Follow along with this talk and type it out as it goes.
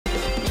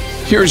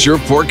Here's your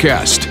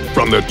forecast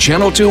from the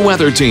Channel 2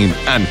 Weather Team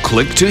and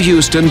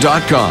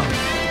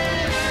click2houston.com.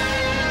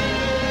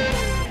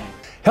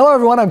 Hello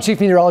everyone, I'm Chief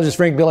Meteorologist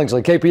Frank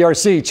Billingsley,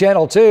 KPRC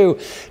Channel 2.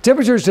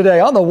 Temperatures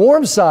today on the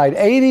warm side,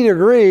 80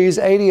 degrees,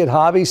 80 at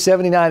Hobby,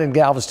 79 in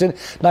Galveston.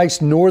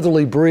 Nice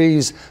northerly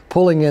breeze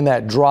pulling in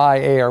that dry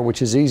air,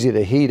 which is easy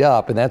to heat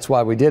up, and that's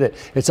why we did it.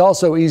 It's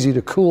also easy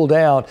to cool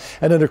down.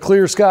 And under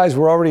clear skies,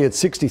 we're already at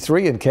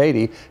 63 in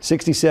Katy,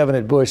 67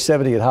 at Bush,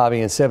 70 at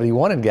Hobby, and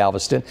 71 in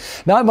Galveston.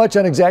 Not much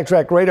on exact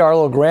track radar, a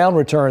little ground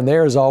return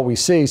there is all we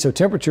see. So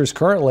temperatures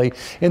currently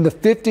in the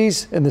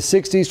 50s and the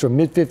 60s, from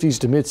mid 50s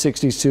to mid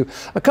 60s to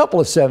a couple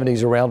of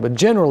 70s around, but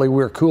generally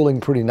we're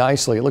cooling pretty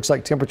nicely. It looks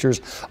like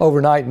temperatures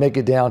overnight make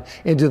it down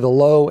into the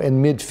low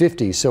and mid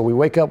 50s. So we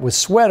wake up with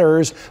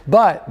sweaters,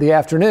 but the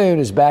afternoon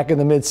is back in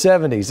the mid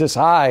 70s. This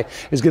high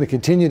is going to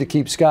continue to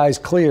keep skies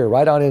clear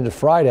right on into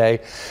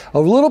Friday. A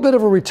little bit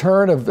of a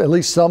return of at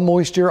least some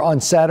moisture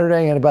on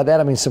Saturday, and by that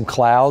I mean some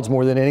clouds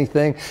more than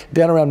anything.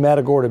 Down around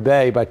Matagorda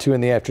Bay by 2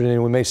 in the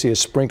afternoon, we may see a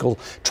sprinkle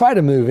try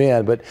to move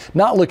in, but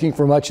not looking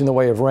for much in the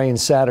way of rain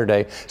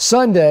Saturday.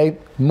 Sunday,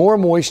 more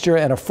moisture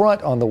and a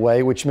front on the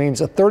way, which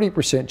means a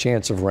 30%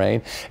 chance of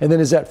rain. And then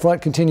as that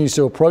front continues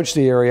to approach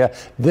the area,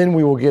 then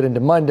we will get into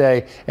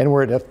Monday and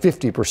we're at a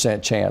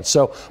 50% chance.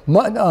 So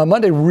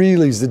Monday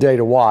really is the day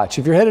to watch.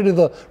 If you're headed to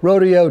the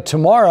rodeo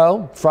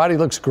tomorrow, Friday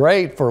looks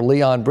great for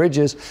Leon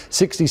Bridges,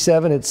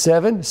 67 at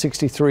 7,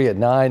 63 at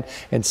 9,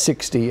 and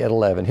 60 at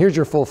 11. Here's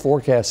your full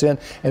forecast in,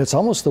 and it's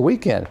almost the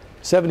weekend.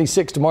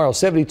 76 tomorrow,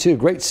 72,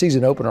 great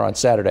season opener on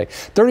Saturday.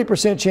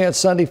 30% chance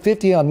Sunday,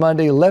 50 on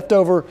Monday,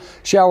 leftover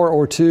shower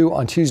or two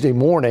on Tuesday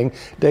morning.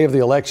 Day of the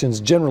elections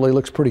generally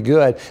looks pretty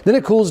good. Then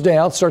it cools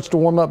down, starts to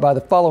warm up by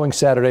the following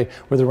Saturday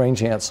with a rain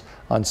chance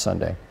on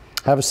Sunday.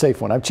 Have a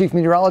safe one. I'm Chief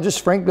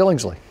Meteorologist Frank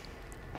Billingsley.